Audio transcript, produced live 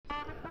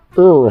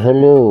Oh,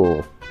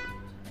 hello.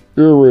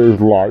 Airway's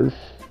life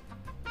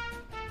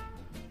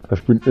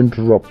has been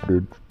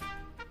interrupted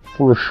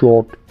for a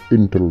short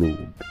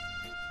interlude,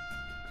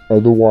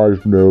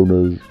 otherwise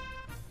known as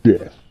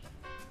death.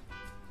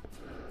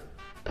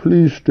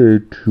 Please stay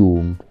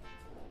tuned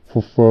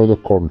for further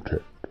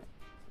content,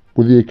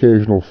 with the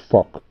occasional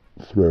fuck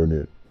thrown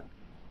in.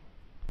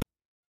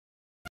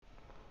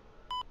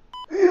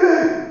 Hey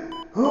there!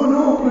 Oh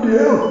no, bloody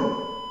hell!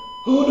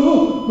 Oh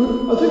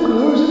no, I think we're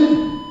losing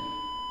him!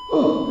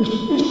 Oh,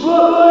 he's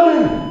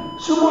flatlining!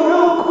 Someone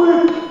help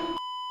quick!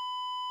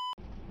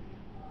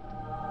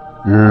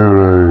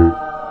 Yere,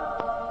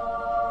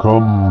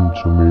 come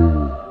to me.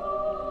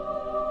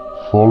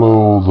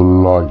 Follow the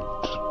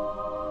light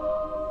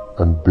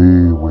and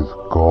be with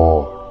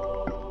God.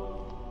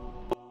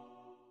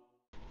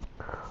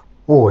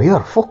 Oh, here,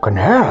 fucking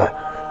hell!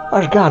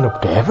 I've gone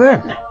up to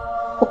heaven!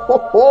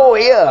 Oh,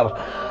 here!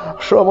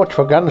 So much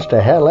for guns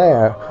to hell,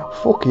 eh?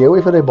 Fuck you,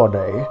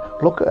 everybody.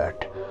 Look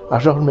at, I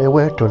was on my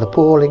way to the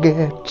pearly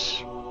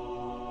gates.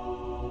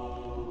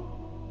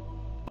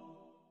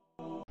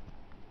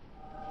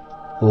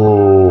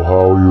 Oh,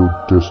 how you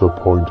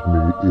disappoint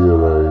me,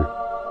 Ere.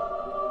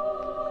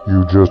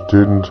 You just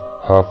didn't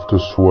have to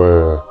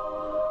swear,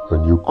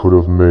 and you could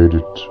have made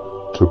it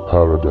to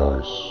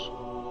paradise.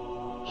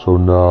 So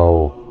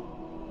now,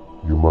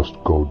 you must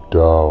go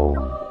down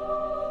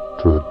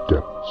to the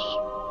depths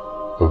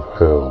of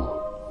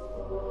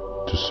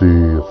hell to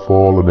see a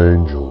fallen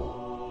angel,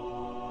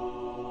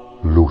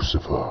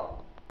 Lucifer.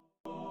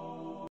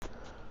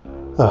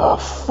 Oh,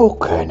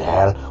 fucking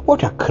hell,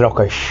 what a crock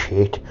of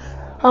shit.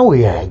 Oh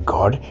yeah,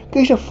 God,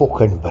 gives a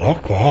fucking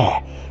break,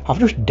 eh? I've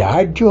just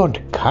died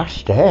beyond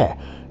cast, eh?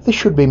 This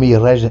should be me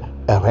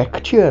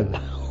resurrection.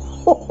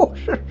 Oh,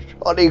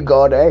 sorry,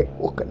 God, eh?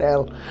 Fucking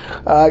hell.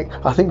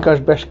 I think I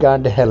was best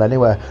going to hell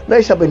anyway.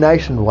 Nice, I'll be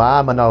nice and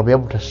warm and I'll be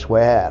able to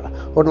swear.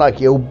 Unlike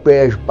you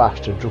beige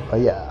bastards up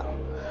here.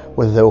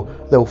 With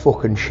the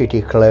fucking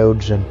shitty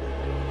clouds and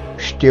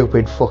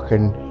stupid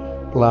fucking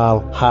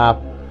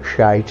harp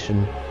shites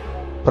and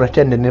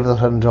pretending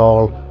everything's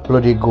all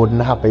bloody good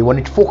and happy when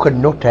it's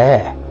fucking nut,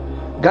 eh?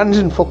 Guns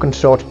and fucking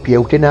swords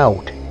pouting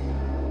out.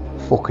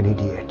 Fucking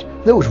idiot.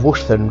 That was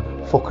worse than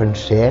fucking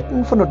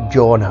Satan for not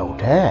jawing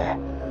out, eh?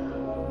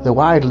 The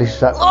widely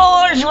said,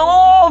 oh, it's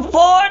all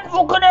fine,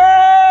 fucking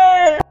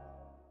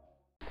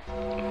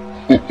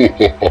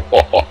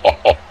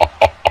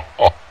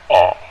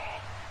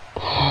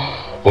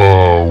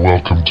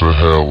Welcome to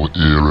hell,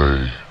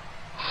 Ere.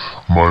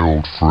 My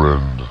old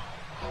friend,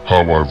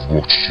 how I've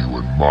watched you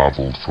and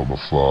marvelled from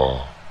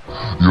afar.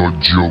 Your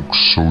jokes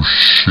so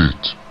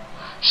shit,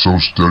 so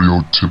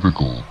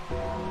stereotypical,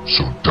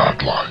 so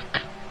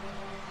dad-like.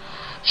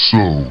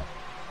 So,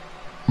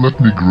 let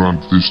me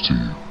grant this to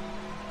you.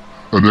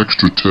 An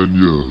extra 10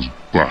 years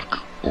back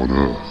on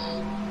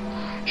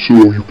Earth.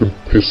 So you can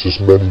piss as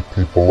many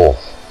people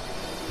off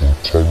in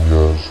 10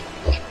 years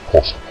as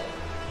possible.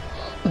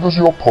 Because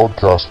your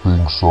podcast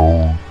being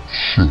so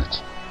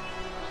shit,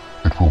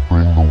 it will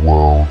bring the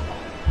world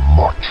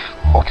much,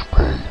 much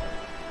pain.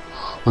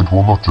 It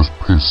will not just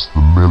piss the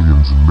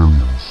millions and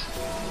millions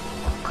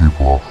of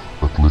people off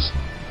that listen.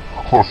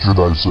 Or should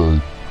I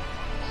say,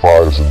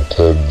 fives and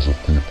tens of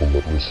people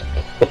that listen.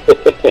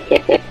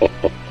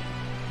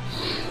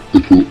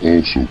 It will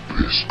also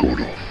piss God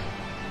off,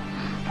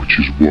 which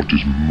is what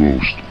is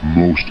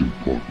most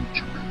important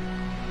to me.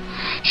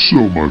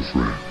 So, my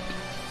friend,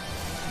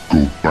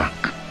 go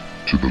back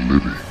to the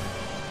living.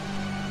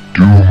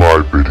 Do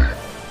my bidding.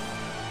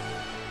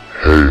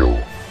 Hail,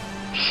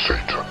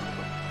 Satan.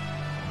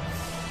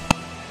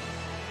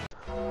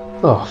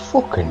 oh,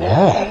 fucking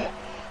hell.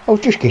 I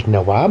was just getting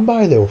a warm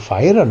by the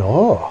fire and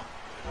all.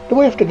 Do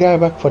we have to go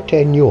back for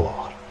 10 years?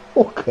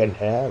 Fucking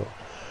hell.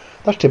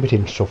 That's a bit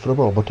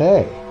insufferable, but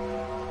hey,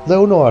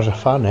 thou know as a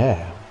fan,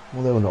 eh?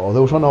 Thou know,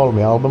 there was on all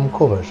my album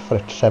covers for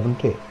its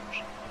 70s.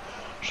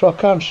 So I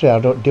can't say I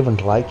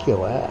didn't like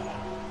you, eh?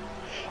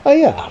 Oh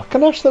yeah,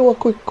 can I ask thou a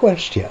quick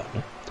question?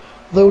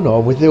 Thou know,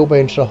 with thou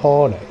being so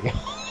horny,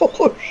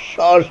 oh,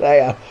 so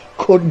say I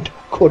couldn't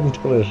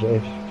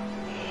resist.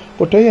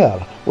 But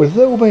yeah, with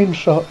thou being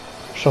so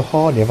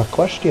horny, I have a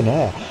question,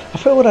 eh? I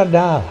feel I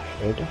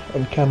died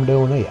and came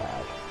down here.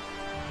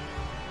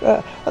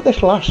 At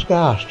this last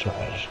gas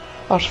place,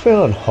 I was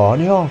feeling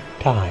horny all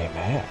the time,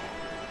 eh?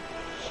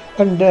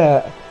 And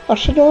I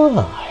said,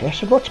 I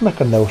said, what's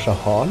making thou so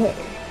horny?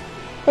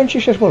 And she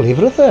says, well,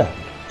 everything.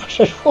 I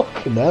said,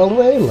 fucking hell,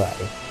 really?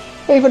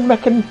 Even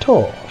making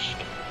toast?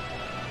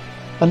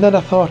 And then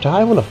I thought,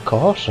 well, of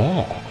course,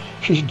 eh?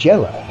 She's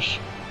jealous,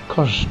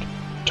 'cause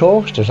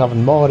toast is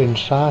having more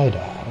inside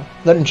her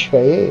than she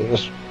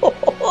is.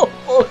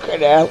 Fucking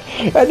hell.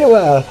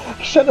 Anyway,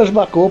 send us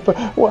back up.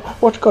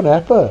 What's going to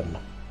happen?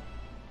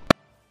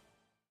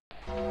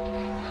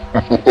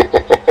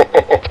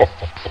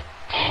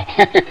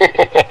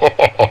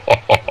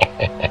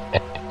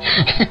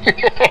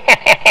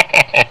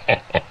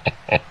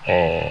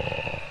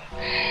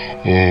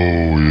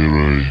 Oh,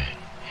 Ere,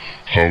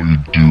 how you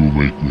do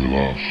make me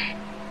laugh.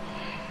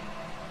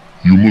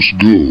 You must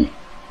go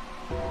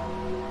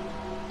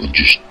and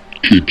just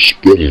keep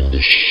spreading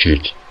this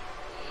shit,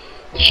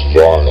 this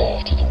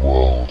vile to the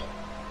world.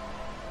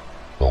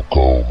 Now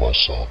go, my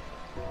son.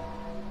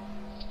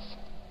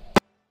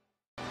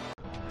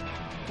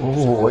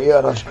 Oh,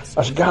 yeah,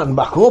 that's gone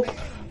back up.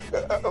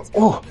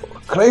 Oh,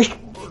 Christ,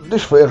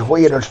 this feels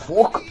weird as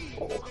fuck.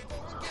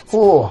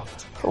 Oh,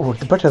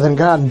 it's better than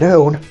going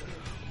down.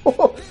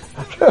 Oh,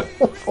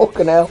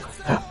 fucking hell.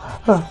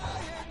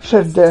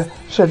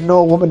 Said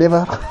no woman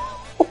ever.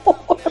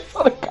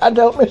 I can't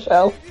help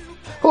myself.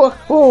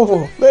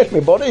 Oh, there's my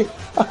body.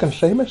 I can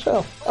see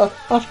myself.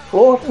 That's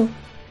floating.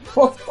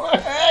 Oh,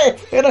 hey,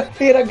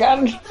 here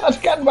again. That's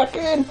getting back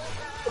in.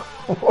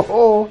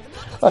 Oh,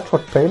 that's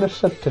what penis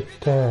said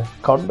to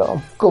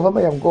condom. Cover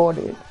me, I'm going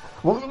in.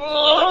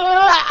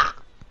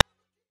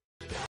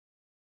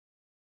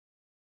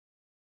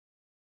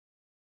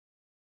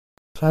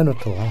 Try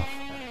not to laugh.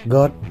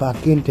 Got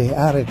back into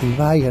Arrington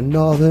via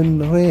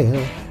Northern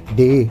Rail.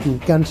 Didn't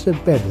cancel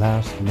bed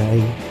last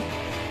night.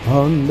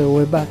 On the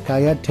way back I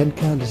had 10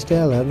 cans of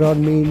Stella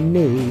on me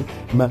knee.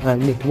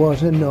 Man, it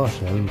was an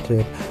awesome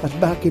trip. I was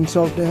back in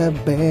Salter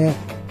Beck.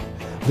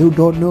 You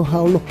don't know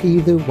how lucky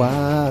they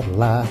were,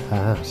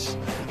 lass.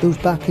 Those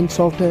back in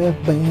Salter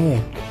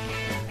Beck.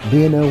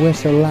 Being away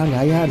so long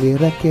I hardly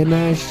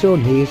recognise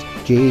Sonny's.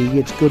 Gee,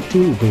 it's good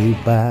to be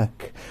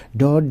back.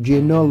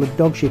 Dodging all the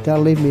dog shit, I'll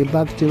leave me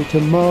back till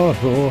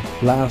tomorrow.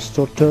 Last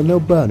so turn the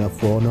burner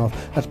phone off.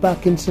 I was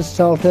back in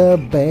Salter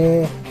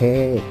Beck.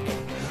 They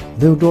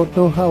don't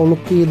know how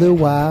lucky they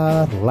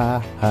were,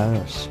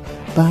 lass.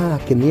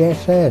 Back in the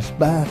SS,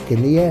 back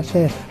in the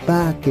SS,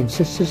 back in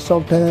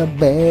Salter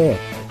Beck.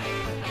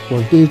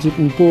 Well,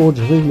 visiting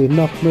boards really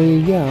knocked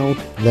me out.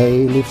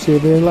 They leave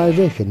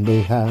civilization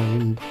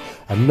behind.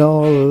 And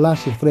all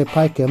lasses for a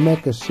pike can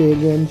make a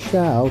sing and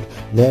shout.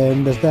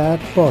 Then there's that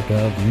pot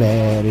of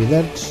Mary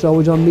that's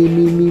always on me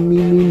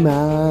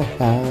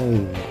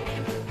mind.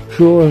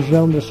 Shores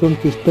round the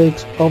sun-kissed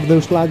peaks of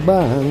the Slag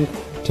Bank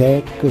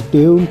take us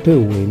down to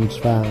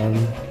Windsfan.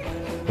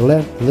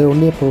 Let the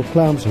nipple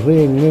clamps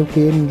ring out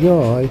in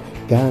joy.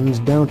 Guns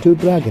down to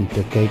Dragon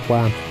to Cape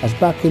One. As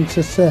back in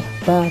Salter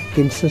Beck.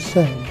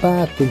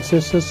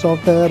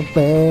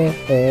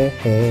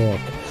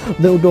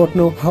 They don't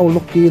know how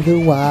lucky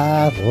they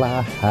were,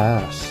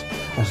 lass.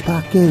 As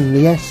back in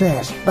the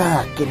SS,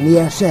 back in the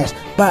SS,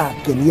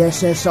 back in the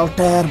SS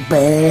Salter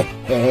Beck.